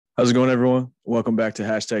How's it going, everyone? Welcome back to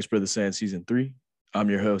Hashtag Spread the Sand Season 3.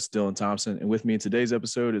 I'm your host, Dylan Thompson, and with me in today's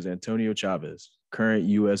episode is Antonio Chavez, current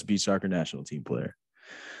U.S. Beach Soccer National Team player.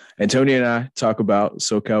 Antonio and I talk about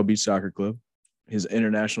SoCal Beach Soccer Club, his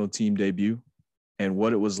international team debut, and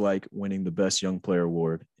what it was like winning the Best Young Player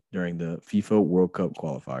Award during the FIFA World Cup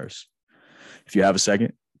qualifiers. If you have a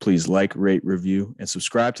second, please like, rate, review, and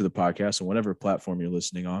subscribe to the podcast on whatever platform you're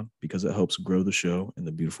listening on because it helps grow the show and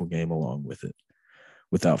the beautiful game along with it.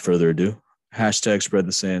 Without further ado, Hashtag Spread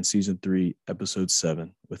the Sand Season 3, Episode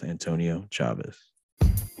 7 with Antonio Chavez.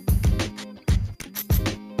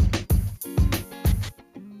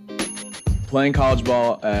 Playing college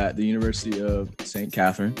ball at the University of St.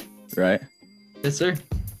 Catherine, right? Yes, sir.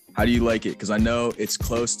 How do you like it? Because I know it's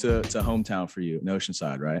close to hometown for you, in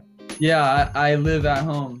Oceanside, right? Yeah, I live at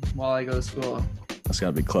home while I go to school. That's got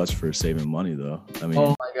to be clutch for saving money, though. I mean,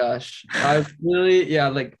 oh my gosh.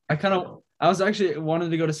 I was actually wanted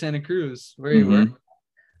to go to Santa Cruz where you were.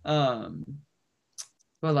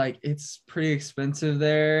 But like it's pretty expensive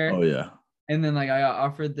there. Oh yeah. And then like I got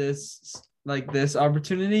offered this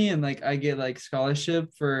opportunity and like I get like scholarship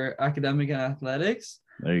for academic and athletics.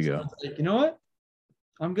 There you go. I was like, you know what?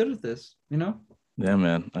 I'm good with this, you know? Yeah,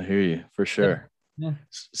 man. I hear you for sure. Yeah.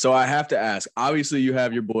 So I have to ask, obviously you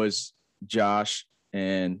have your boys, Josh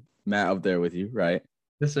and Matt up there with you, right?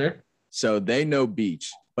 Yes, sir. So they know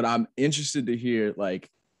beach, but I'm interested to hear, like,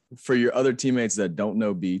 for your other teammates that don't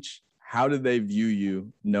know beach, how do they view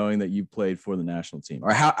you knowing that you played for the national team?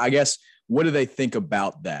 Or what do they think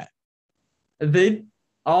about that?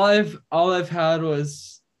 All I've had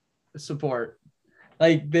was support.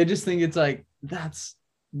 Like they just think it's like, that's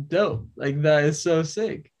dope. Like that is so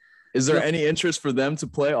sick. Is there any interest for them to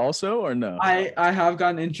play also or no? I have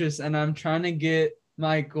gotten interest and I'm trying to get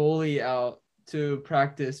my goalie out to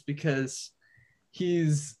practice because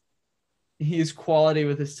he's quality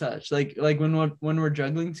with his touch. Like when we're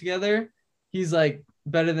juggling together, he's like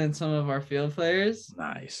better than some of our field players.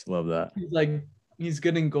 Nice. Love that. He's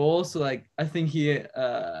good in goal. So like I think he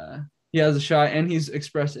has a shot and he's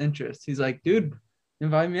expressed interest. He's like, dude,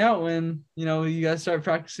 invite me out when you guys start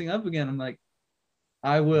practicing up again. I'm like,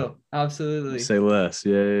 I will. Absolutely. Say less.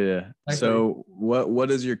 Yeah. Exactly. So what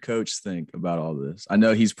does your coach think about all this? I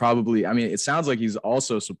know he's probably, it sounds like he's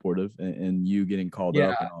also supportive in you getting called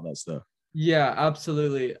up and all that stuff. Yeah,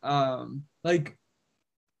 absolutely. Like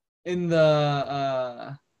in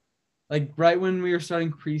the like right when we were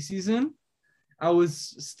starting preseason, I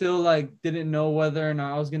was still like didn't know whether or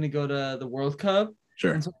not I was gonna go to the World Cup.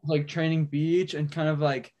 Sure. And so like training beach and kind of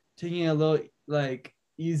like taking it a little like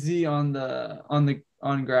easy on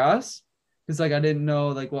grass because like I didn't know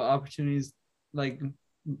like what opportunities like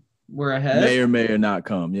were ahead. May or may not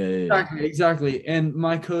come. Yeah. Exactly. And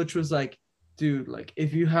my coach was like, dude, like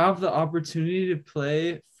if you have the opportunity to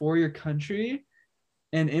play for your country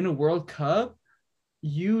and in a World Cup,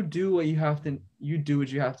 you do what you have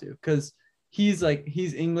to. Because he's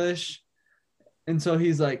English. And so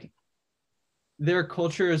he's like, their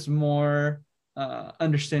culture is more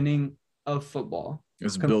understanding of football.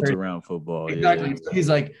 It's built around football. Exactly. Yeah. So he's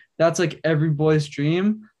like, that's like every boy's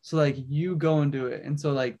dream. So like you go and do it. And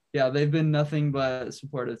so like, yeah, they've been nothing but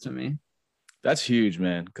supportive to me. That's huge,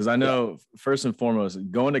 man. Because I know first and foremost,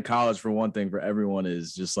 going to college for one thing for everyone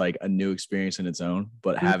is just like a new experience in its own.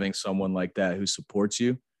 But having someone like that who supports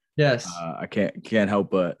you, yes, I can't help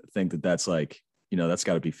but think that that's like, that's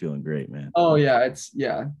got to be feeling great, man. Oh yeah,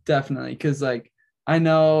 definitely. Because like I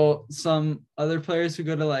know some other players who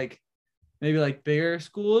go to like maybe like bigger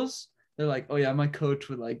schools. They're like, oh yeah, my coach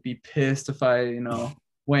would like be pissed if I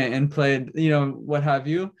went and played what have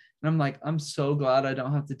you. And I'm like, I'm so glad I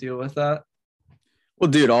don't have to deal with that. Well,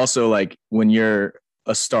 dude, also like when you're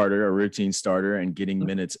a starter, a routine starter and getting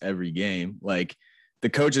minutes every game, like the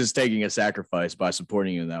coach is taking a sacrifice by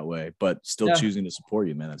supporting you in that way, but still choosing to support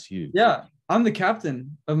you, man. That's huge. Yeah. I'm the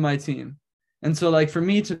captain of my team. And so like for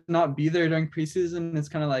me to not be there during preseason, it's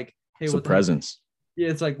kind of like, hey, it's a presence. Yeah.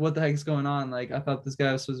 It's like, what the heck's going on? Like, I thought this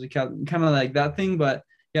guy was supposed to be captain, kind of like that thing. But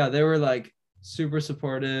yeah, they were like super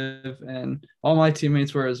supportive and all my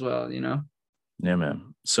teammates were as well, Yeah,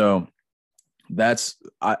 man. So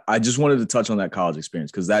I just wanted to touch on that college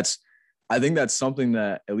experience because I think that's something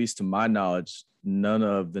that, at least to my knowledge, none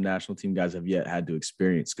of the national team guys have yet had to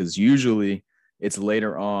experience because usually it's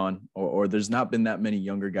later on or there's not been that many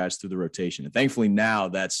younger guys through the rotation. And thankfully now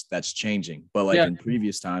that's changing. But like in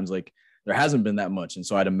previous times, like there hasn't been that much. And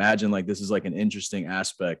so I'd imagine like this is like an interesting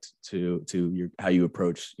aspect to how you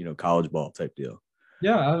approach, college ball type deal.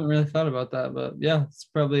 Yeah, I haven't really thought about that, but yeah, it's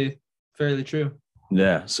probably fairly true.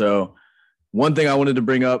 Yeah. So one thing I wanted to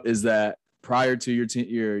bring up is that prior to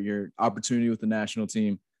your opportunity with the national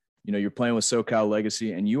team, you're playing with SoCal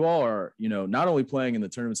Legacy, and you all are, not only playing in the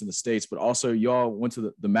tournaments in the States, but also y'all went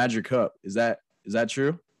to the Magic Cup. Is that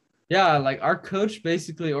true? Yeah, like our coach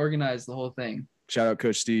basically organized the whole thing. Shout out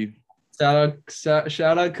Coach Steve. Shout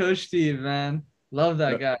out Coach Steve, man. Love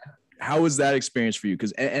that guy. How was that experience for you?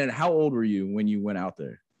 Because and how old were you when you went out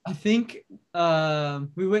there? I think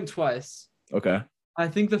we went twice. Okay. I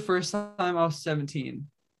think the first time I was 17,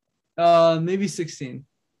 maybe 16.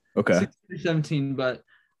 Okay. 16 or 17, but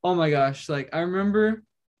oh my gosh, like I remember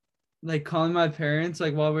like calling my parents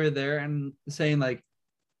like while we were there and saying like,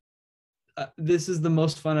 this is the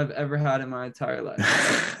most fun I've ever had in my entire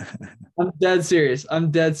life. I'm dead serious.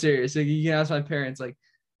 Like you can ask my parents, like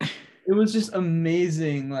it was just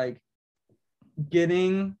amazing, like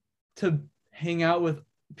getting to hang out with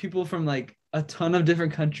people from like a ton of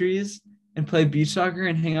different countries and play beach soccer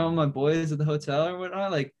and hang out with my boys at the hotel or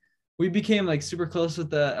whatnot. Like we became like super close with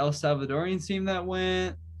the El Salvadorian team that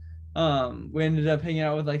went. We ended up hanging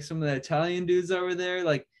out with like some of the Italian dudes that were there.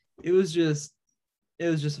 Like it was just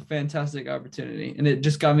a fantastic opportunity, and it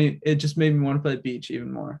just made me want to play beach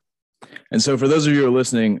even more. And so for those of you who are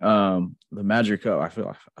listening, the Magic Cup,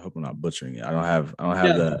 I hope I'm not butchering it. I don't have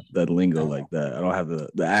that lingo like that. I don't have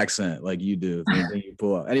the accent like you do. The you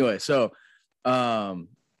pull out. Anyway, so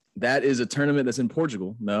that is a tournament that's in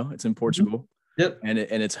Portugal. No, it's in Portugal. Yep. And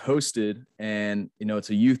it's hosted, and it's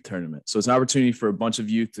a youth tournament. So it's an opportunity for a bunch of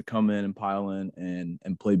youth to come in and pile in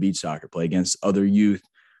and play beach soccer, play against other youth,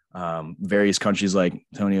 various countries like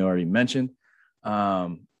Tony already mentioned.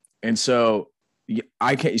 And so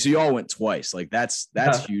so you all went twice. Like that's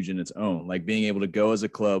huge in its own. Like being able to go as a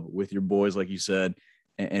club with your boys, like you said,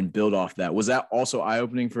 and build off that. Was that also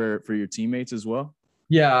eye-opening for your teammates as well?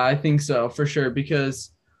 Yeah, I think so for sure,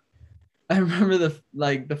 because I remember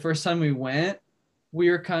the first time we went, we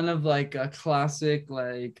were kind of like a classic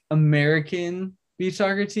like American beach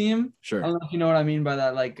soccer team. Sure. I don't know if you know what I mean by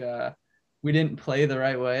that. Like we didn't play the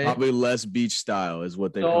right way. Probably less beach style is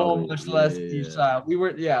what they so much less beach style. We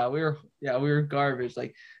were garbage.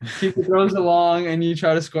 Like keep the throws along and you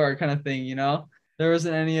try to score kind of thing, There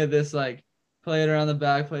wasn't any of this like play it around the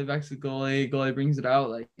back, play it back to the goalie brings it out.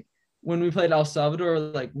 Like when we played El Salvador,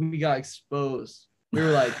 like we got exposed. We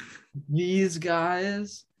were like, these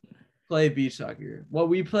guys play beach soccer. What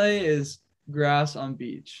we play is grass on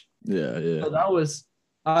beach. Yeah. So that was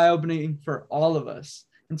eye-opening for all of us.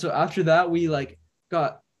 And so after that, we like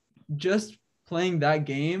got just playing that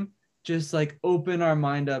game, just like open our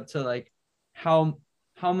mind up to like how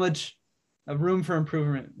much room for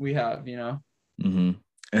improvement we have, Mm-hmm.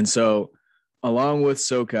 And so along with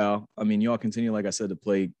SoCal, I mean, you all continue, like I said, to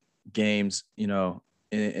play games,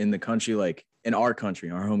 in the country, like in our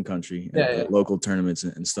country, our home country, local tournaments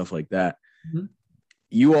and stuff like that. Mm-hmm.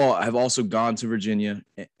 You all have also gone to Virginia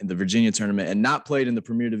in the Virginia tournament and not played in the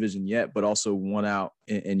Premier Division yet, but also won out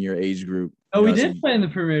in your age group. Oh, we did play in the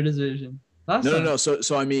Premier Division. No.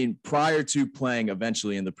 So I mean, prior to playing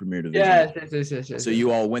eventually in the Premier Division. Yes. So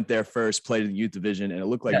you all went there first, played in the youth division, and it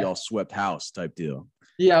looked like y'all swept house type deal.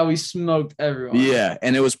 Yeah, we smoked everyone. Yeah,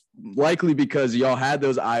 and it was likely because y'all had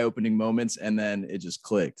those eye-opening moments, and then it just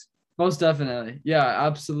clicked. Most definitely. Yeah,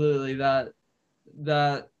 absolutely. That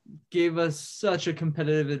gave us such a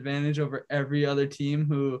competitive advantage over every other team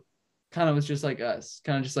who kind of was just like us,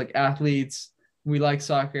 kind of just like athletes. We like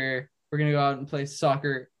soccer. We're going to go out and play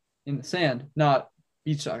soccer in the sand, not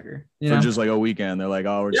beach soccer. For just like a weekend. They're like,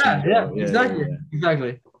 oh, we're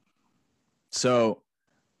exactly. So,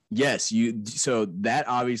 yes, so that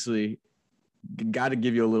obviously got to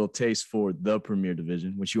give you a little taste for the Premier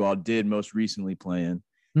Division, which you all did most recently play in.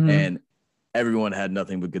 Mm-hmm. And everyone had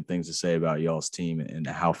nothing but good things to say about y'all's team and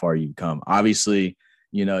how far you've come. Obviously,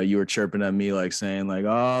 you were chirping at me, like saying like,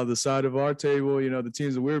 oh, the side of our table, the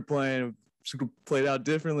teams that we were playing should have played out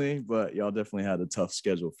differently, but y'all definitely had a tough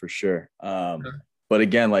schedule for sure. But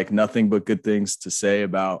again, like nothing but good things to say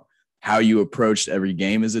about how you approached every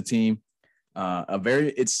game as a team.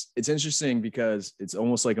 It's interesting because it's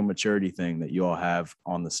almost like a maturity thing that you all have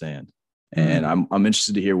on the sand. And I'm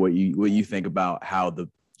interested to hear what you think about how the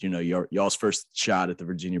y'all's first shot at the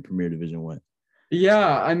Virginia Premier Division went.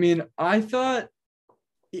 Yeah, I mean, I thought,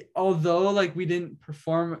 although like we didn't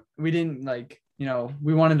perform, we didn't like,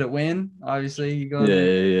 we wanted to win. Obviously, you go.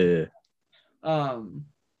 Yeah.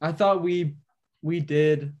 I thought we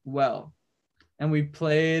did well, and we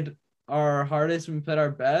played our hardest. We played our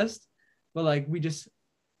best, but like we just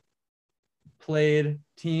played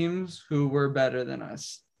teams who were better than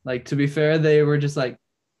us. Like, to be fair, they were just like,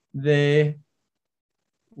 they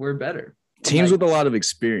were better. Teams like, with a lot of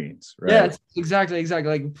experience, right? Yeah, exactly.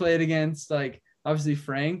 Like, we played against, like, obviously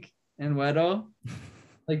Frank and Wedo.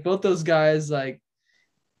 Like, both those guys, like,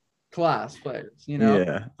 class players, you know?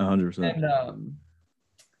 Yeah, 100%.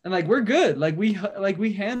 And like we're good. Like we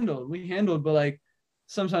handled, but like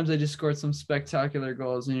sometimes they just scored some spectacular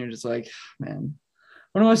goals, and you're just like, man,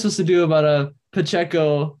 what am I supposed to do about a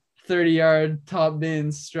Pacheco 30-yard top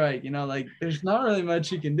bin strike? You know, like there's not really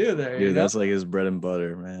much you can do there. Dude, you know? that's like his bread and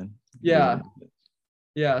butter, man. Yeah.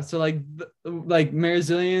 Yeah. So like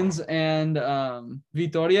Marizilians and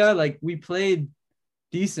Vitoria, like we played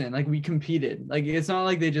decent. Like we competed. Like it's not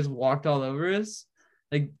like they just walked all over us.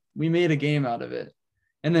 Like we made a game out of it.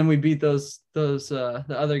 And then we beat those the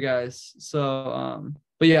other guys. So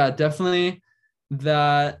but yeah, definitely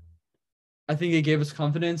that I think it gave us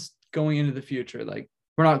confidence going into the future. Like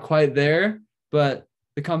we're not quite there, but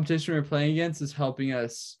the competition we're playing against is helping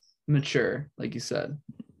us mature, like you said.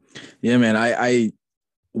 Yeah, man. I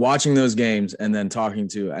watching those games and then talking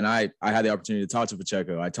to, and I had the opportunity to talk to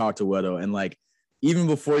Pacheco. I talked to Wedo, and like even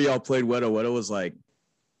before y'all played Wedo was like,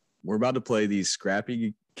 we're about to play these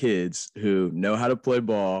scrappy kids who know how to play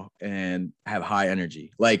ball and have high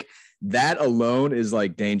energy. Like that alone is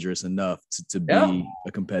like dangerous enough to be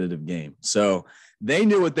a competitive game. So they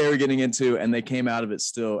knew what they were getting into, and they came out of it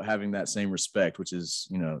still having that same respect, which is,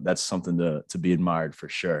 you know, that's something to be admired for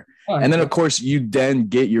sure. Oh, and then of course you then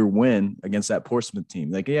get your win against that Portsmouth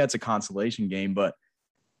team. Like, yeah, it's a consolation game, but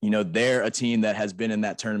you know, they're a team that has been in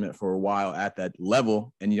that tournament for a while at that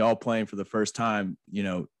level, and y'all playing for the first time, you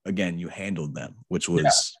know, again, you handled them, which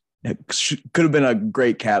was could have been a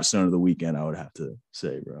great capstone of the weekend, I would have to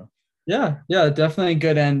say, bro. Yeah, definitely a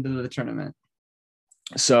good end of the tournament.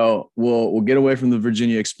 So we'll get away from the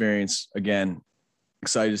Virginia experience again.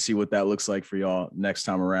 Excited to see what that looks like for y'all next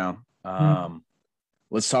time around.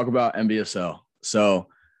 Let's talk about NBSL. So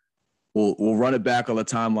we'll run it back on the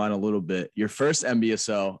timeline a little bit. Your first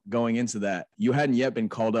NBSL, going into that, you hadn't yet been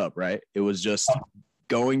called up, right? It was just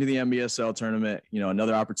going to the NBSL tournament, you know,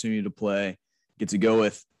 another opportunity to play, get to go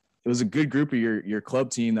with. It was a good group of your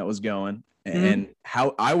club team that was going, and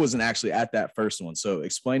how I wasn't actually at that first one. So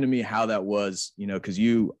explain to me how that was, you know, because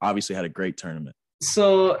you obviously had a great tournament.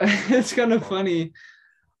 So it's kind of funny.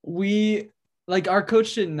 Our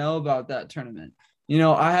coach didn't know about that tournament. You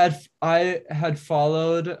know, I had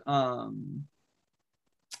followed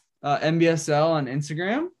NBSL on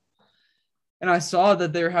Instagram, and I saw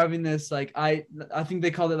that they were having this, like, I think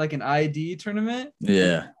they called it like an ID tournament.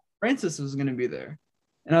 Yeah. Francis was going to be there.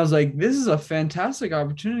 And I was like, this is a fantastic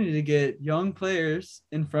opportunity to get young players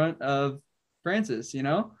in front of Francis, you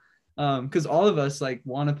know, because all of us like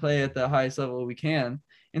want to play at the highest level we can.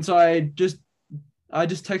 And so I just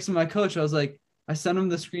texted my coach. I was like, I sent him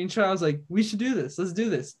the screenshot. I was like, we should do this. Let's do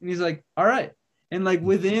this. And he's like, all right. And like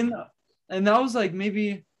and that was like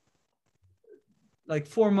maybe like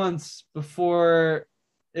 4 months before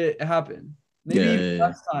it happened, maybe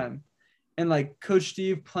last time. And like Coach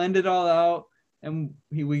Steve planned it all out, and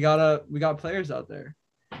we got players out there,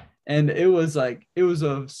 and it was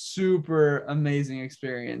a super amazing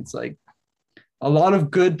experience. Like a lot of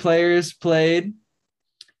good players played,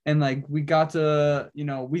 and like we got to, you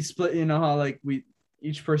know, we split, you know how like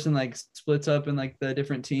each person like splits up in like the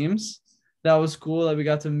different teams. That was cool that we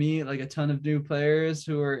got to meet like a ton of new players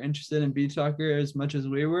who were interested in beach soccer as much as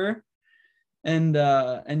we were. And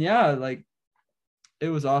yeah, like it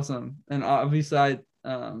was awesome. And obviously I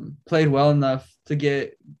played well enough to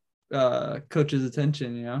get coach's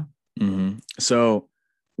attention, you know? Mm-hmm. So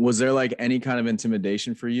was there like any kind of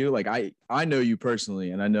intimidation for you? Like I know you personally,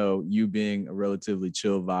 and I know you being a relatively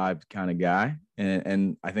chill vibe kind of guy.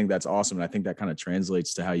 And I think that's awesome. And I think that kind of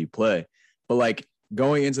translates to how you play. But like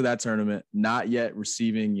going into that tournament, not yet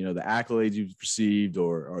receiving, you know, the accolades you've received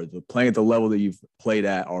or the playing at the level that you've played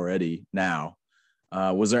at already now,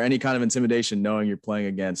 was there any kind of intimidation knowing you're playing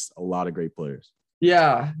against a lot of great players?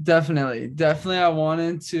 Yeah, definitely. I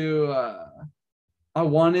wanted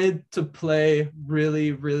to play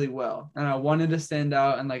really, really well, and I wanted to stand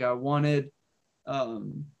out, and like I wanted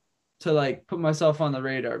to like put myself on the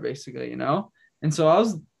radar basically, you know? And so I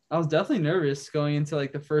was definitely nervous going into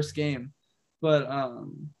like the first game. But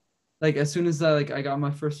like as soon as I got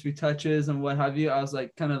my first few touches and what have you, I was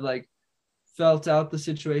like kind of like felt out the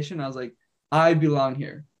situation. I was like, I belong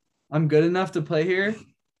here. I'm good enough to play here.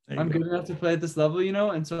 I'm good enough to play at this level, you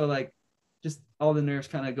know? And so like just all the nerves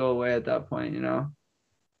kind of go away at that point, you know?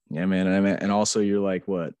 Yeah, man. And also you're like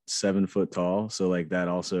what, 7 foot tall. So like that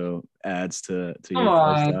also adds to your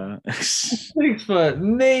play style. 6 foot,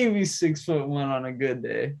 maybe 6'1" on a good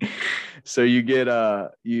day. So you get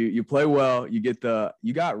you play well, you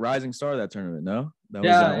got Rising Star that tournament, no? That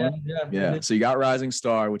was that one? Yeah. So you got Rising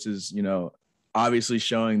Star, which is, you know, obviously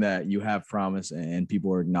showing that you have promise and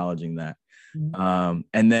people are acknowledging that.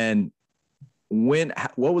 And then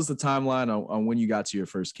what was the timeline on when you got to your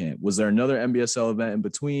first camp? Was there another NBSL event in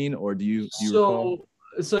between, or do you recall?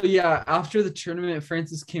 So yeah, after the tournament,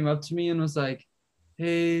 Francis came up to me and was like,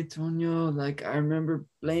 "Hey, Tonio, like I remember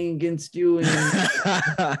playing against you in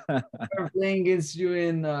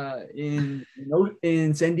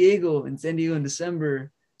San Diego in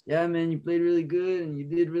December. Yeah, man, you played really good and you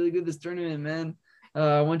did really good this tournament, man.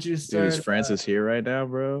 I want you to Dude, is start." Francis here right now,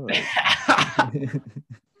 bro?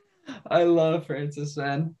 I love Francis,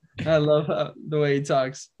 man. I love the way he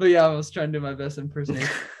talks. But yeah, I was trying to do my best impersonation.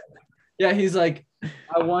 Yeah, he's like,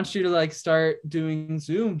 I want you to like start doing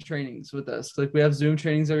Zoom trainings with us. Like we have Zoom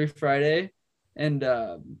trainings every Friday, and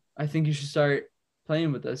I think you should start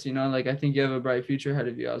playing with us. Like I think you have a bright future ahead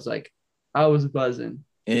of you. I was buzzing.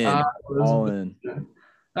 All in.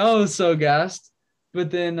 I was so gassed. But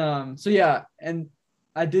then, so yeah, and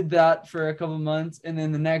I did that for a couple months, and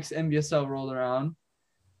then the next NBSL rolled around,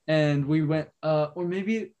 and we went, or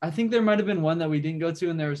maybe I think there might have been one that we didn't go to,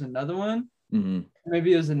 and there was another one. Mm-hmm.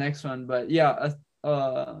 Maybe it was the next one, but yeah,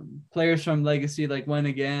 players from Legacy like went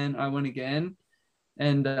again. I went again,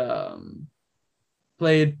 and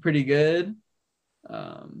played pretty good.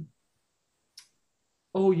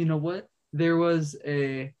 Oh, you know what? There was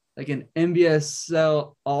an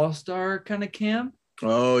NBSL All-Star kind of camp.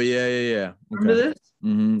 Oh yeah. Remember this?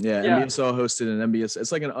 Mm-hmm. Yeah, NBSL hosted an NBS.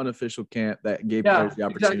 It's like an unofficial camp that gave players the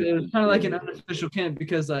opportunity. Exactly. It was kind of like an unofficial camp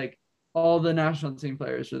because like all the national team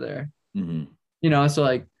players were there. Mm-hmm. So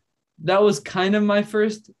like that was kind of my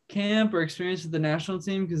first camp or experience with the national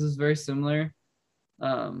team because it was very similar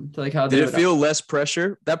to like how did it feel less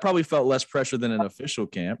pressure? That probably felt less pressure than an official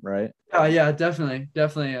camp, right? Yeah, definitely.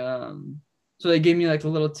 So they gave me like a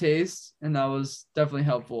little taste, and that was definitely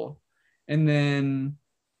helpful. And then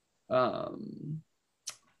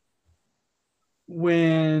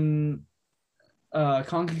when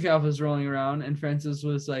CONCACAF was rolling around and Francis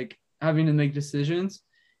was like having to make decisions,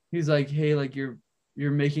 he's like, "Hey, like you're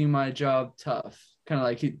making my job tough." Kind of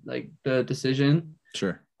like the decision.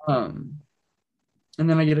 Sure. And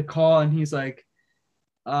then I get a call and he's like,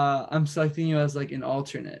 "I'm selecting you as like an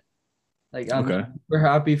alternate. Like I'm super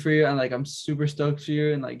happy for you and like I'm super stoked for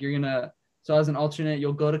you and like you're gonna. So as an alternate,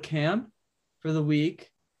 you'll go to camp for the week,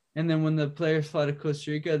 and then when the players fly to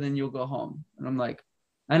Costa Rica, then you'll go home." And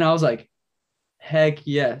I was like, "Heck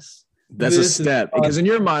yes." That's a step because in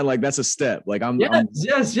your mind, like that's a step. Like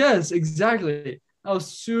yes, exactly. I was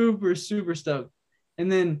super, super stoked.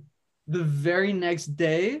 And then the very next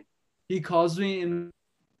day, he calls me and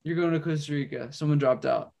you're going to Costa Rica. Someone dropped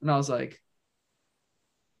out. And I was like,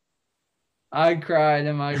 I cried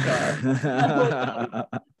in my car.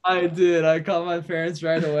 I did. I called my parents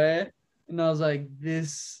right away. And I was like,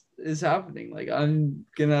 this is happening. Like, I'm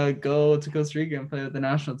going to go to Costa Rica and play with the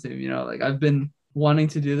national team. Like I've been wanting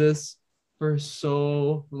to do this for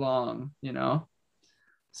so long,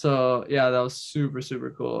 So yeah, that was super,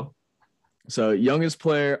 super cool. So youngest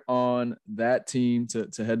player on that team to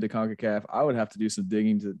head to CONCACAF. I would have to do some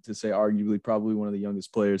digging to say arguably probably one of the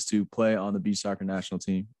youngest players to play on the beach soccer national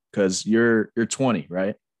team because you're 20,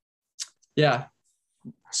 right? Yeah.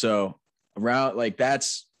 So around like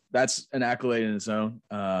that's an accolade in its own.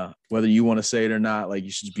 Whether you want to say it or not, like you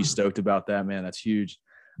should be stoked about that, man. That's huge.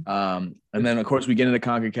 And then of course we get into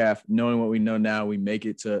CONCACAF, knowing what we know now, we make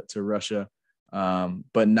it to Russia.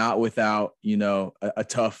 But not without, a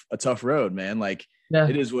tough road, man. Like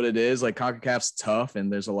It is what it is. Like CONCACAF's tough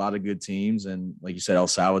and there's a lot of good teams. And like you said, El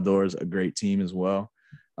Salvador is a great team as well.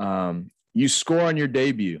 You score on your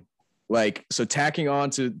debut, like, so tacking on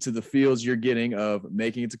to the fields you're getting of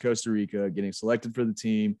making it to Costa Rica, getting selected for the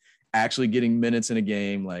team, actually getting minutes in a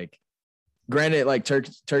game. Like granted, like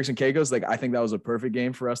Turks and Caicos, like I think that was a perfect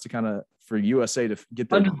game for us to for USA to get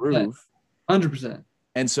their groove. 100%.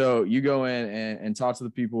 And so you go in and talk to the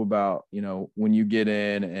people about, when you get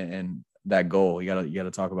in and that goal. You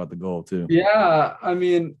gotta talk about the goal too. Yeah, I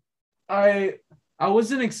mean, I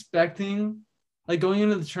wasn't expecting, like going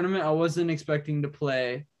into the tournament, I wasn't expecting to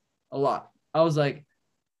play a lot. I was like,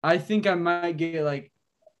 I think I might get like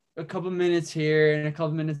a couple minutes here and a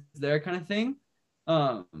couple minutes there kind of thing.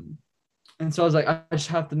 And so I was like, I just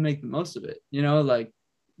have to make the most of it, like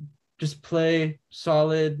just play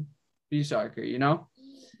solid beach soccer,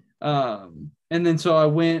 and then so I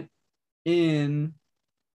went in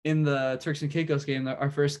the Turks and Caicos game, our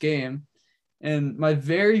first game, and my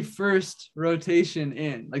very first rotation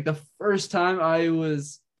in, like the first time I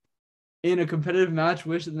was in a competitive match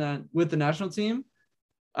with the national team,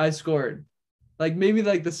 I scored. Like maybe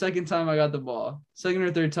like the second time I got the ball, second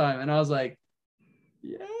or third time, and I was like,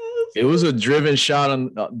 yes, It was a driven shot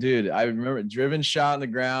on, dude. I remember driven shot on the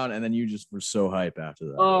ground, and then you just were so hype after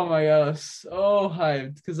that. Oh my gosh, so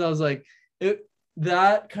hyped because I was like, it.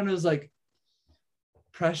 That kind of was like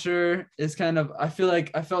pressure is kind of. I feel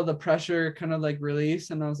like I felt the pressure kind of like release,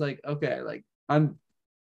 and I was like, okay, like I'm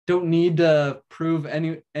don't need to prove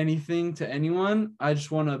anything to anyone. I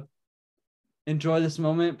just want to enjoy this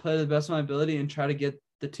moment, play the best of my ability, and try to get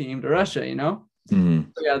the team to Russia. Mm-hmm.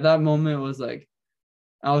 So yeah, that moment was like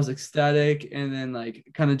I was ecstatic, and then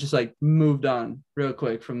like kind of just like moved on real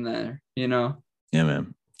quick from there. Yeah,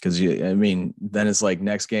 man. Because then it's like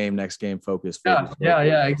next game, focus.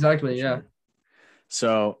 Yeah, exactly. Sure. Yeah.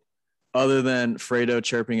 So, other than Fredo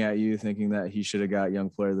chirping at you, thinking that he should have got Young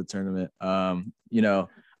Player of the Tournament, I know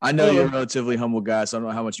you're a relatively humble guy, so I don't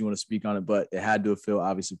know how much you want to speak on it, but it had to feel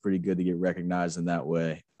obviously pretty good to get recognized in that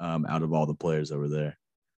way out of all the players over there.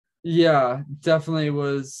 Yeah, definitely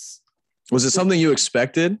was. Was it something you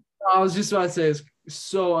expected? I was just about to say it's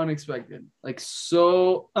so unexpected, like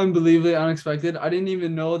so unbelievably unexpected. I didn't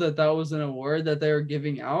even know that was an award that they were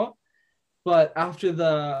giving out. But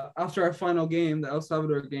after our final game, the El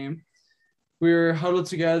Salvador game, we were huddled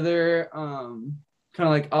together, kind of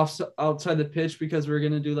like outside the pitch because we were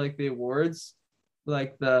gonna do like the awards,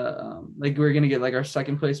 like like we were gonna get like our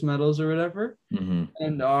second place medals or whatever. Mm-hmm.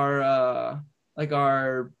 And our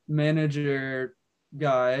manager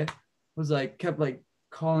guy was like kept like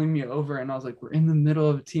calling me over, and I was like, we're in the middle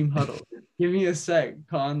of a team huddle. Give me a sec,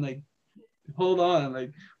 Con. Like, hold on.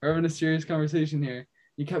 Like, we're having a serious conversation here.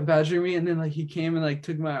 He kept badgering me, and then like he came and like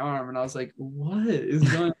took my arm, and I was like, what is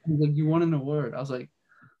going on? He's like, you won an award. I was like,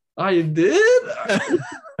 I did?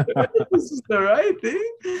 This is the right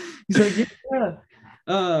thing. He's like, yeah.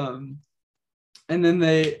 And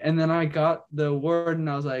then I got the award, and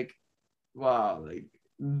I was like, wow, like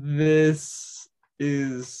this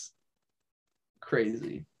is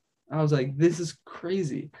crazy. I was like, this is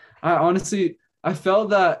crazy. I felt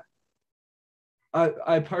that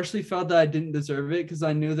I partially felt that I didn't deserve it because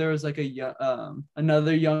I knew there was like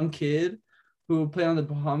another young kid who played on the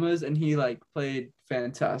Bahamas, and he like played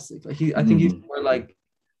fantastic. Like I think he scored like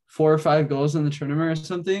 4 or 5 goals in the tournament or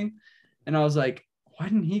something. And I was like, why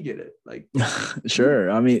didn't he get it? Like,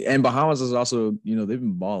 sure. I mean, and Bahamas is also, they've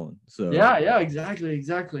been balling. So yeah, exactly.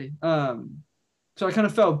 So I kind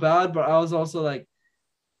of felt bad, but I was also like,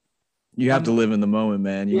 you have to live in the moment,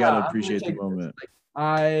 man. You got to appreciate the moment. Like,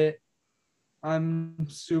 I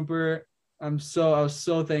was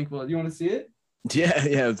so thankful. You want to see it?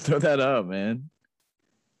 Yeah. Throw that up, man.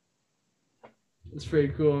 It's pretty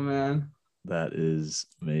cool, man. That is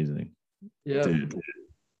amazing. Yeah. Dude.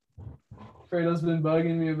 Fredo's been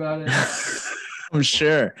bugging me about it. I'm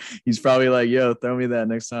sure. He's probably like, yo, throw me that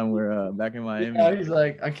next time we're back in Miami. Yeah, he's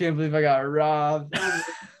like, I can't believe I got robbed.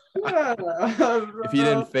 If you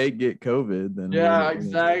didn't fake get COVID, then yeah,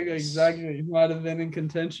 exactly. He might have been in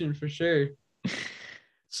contention for sure.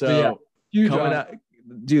 So coming out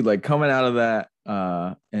of that,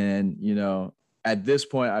 and at this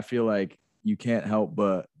point, I feel like you can't help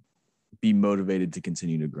but be motivated to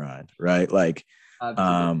continue to grind, right? Like,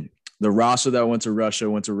 the roster that went to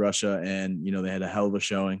Russia, and they had a hell of a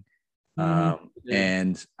showing.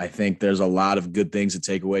 And I think there's a lot of good things to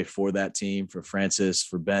take away for that team, for Francis,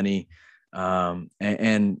 for Benny, and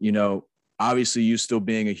obviously you still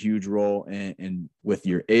being a huge role, and with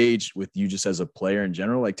your age, with you just as a player in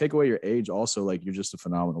general, like take away your age, also like you're just a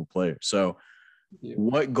phenomenal player. So,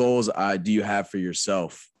 what goals do you have for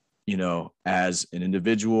yourself? As an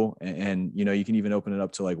individual, and you can even open it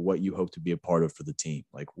up to like what you hope to be a part of for the team.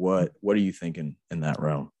 Like what are you thinking in that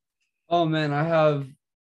realm? Oh man,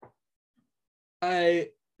 I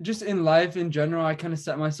just in life in general, I kind of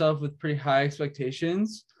set myself with pretty high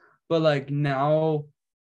expectations, but like now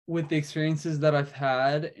with the experiences that I've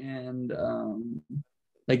had and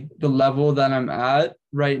like the level that I'm at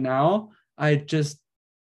right now, I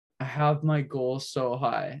have my goals so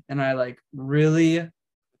high, and I like really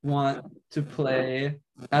want to play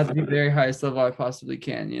at the very highest level I possibly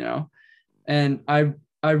can, and I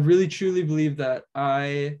really truly believe that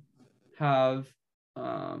I have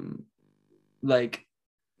like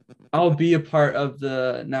I'll be a part of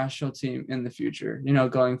the national team in the future,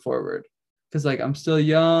 going forward, because like I'm still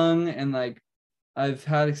young and like I've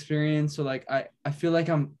had experience, so like I feel like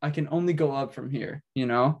I can only go up from here,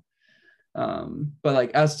 but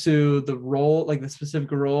like as to the role, like the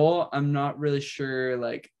specific role, I'm not really sure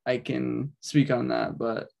like I can speak on that,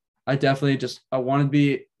 but I definitely I want to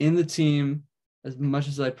be in the team as much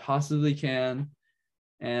as I possibly can.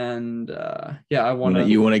 And I want to.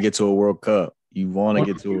 You want to get to a World Cup. You want to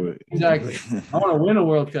get to it. Exactly. I want to win a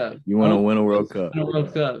World Cup. You want to win a World Cup. Win a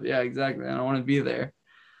World Cup. Yeah, exactly. And I want to be there.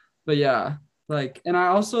 But yeah, like, and I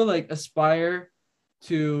also like aspire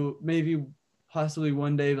to maybe possibly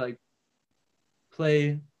one day like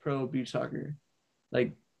play pro beach soccer,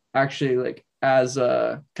 like actually like as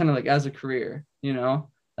a kind of like as a career,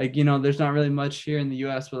 like, there's not really much here in the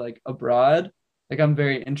US, but like abroad, like I'm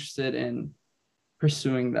very interested in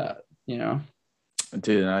pursuing that.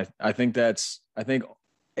 Dude, and I think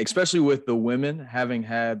especially with the women having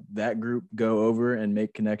had that group go over and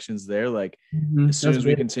make connections there, like as soon That's as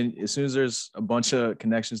we big. continue, as soon as there's a bunch of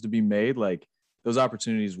connections to be made, like those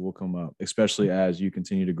opportunities will come up, especially as you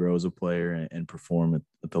continue to grow as a player and perform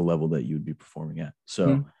at the level that you would be performing at.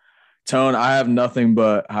 So, Tone, I have nothing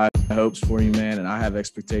but high hopes for you, man, and I have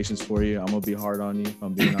expectations for you. I'm gonna be hard on you if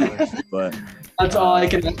I'm being honest, but That's all I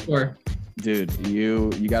can ask for. dude, you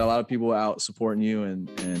got a lot of people out supporting you, and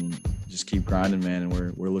just keep grinding, man.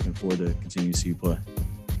 And we're looking forward to continue to see you play.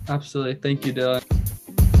 Absolutely. Thank you, Dylan.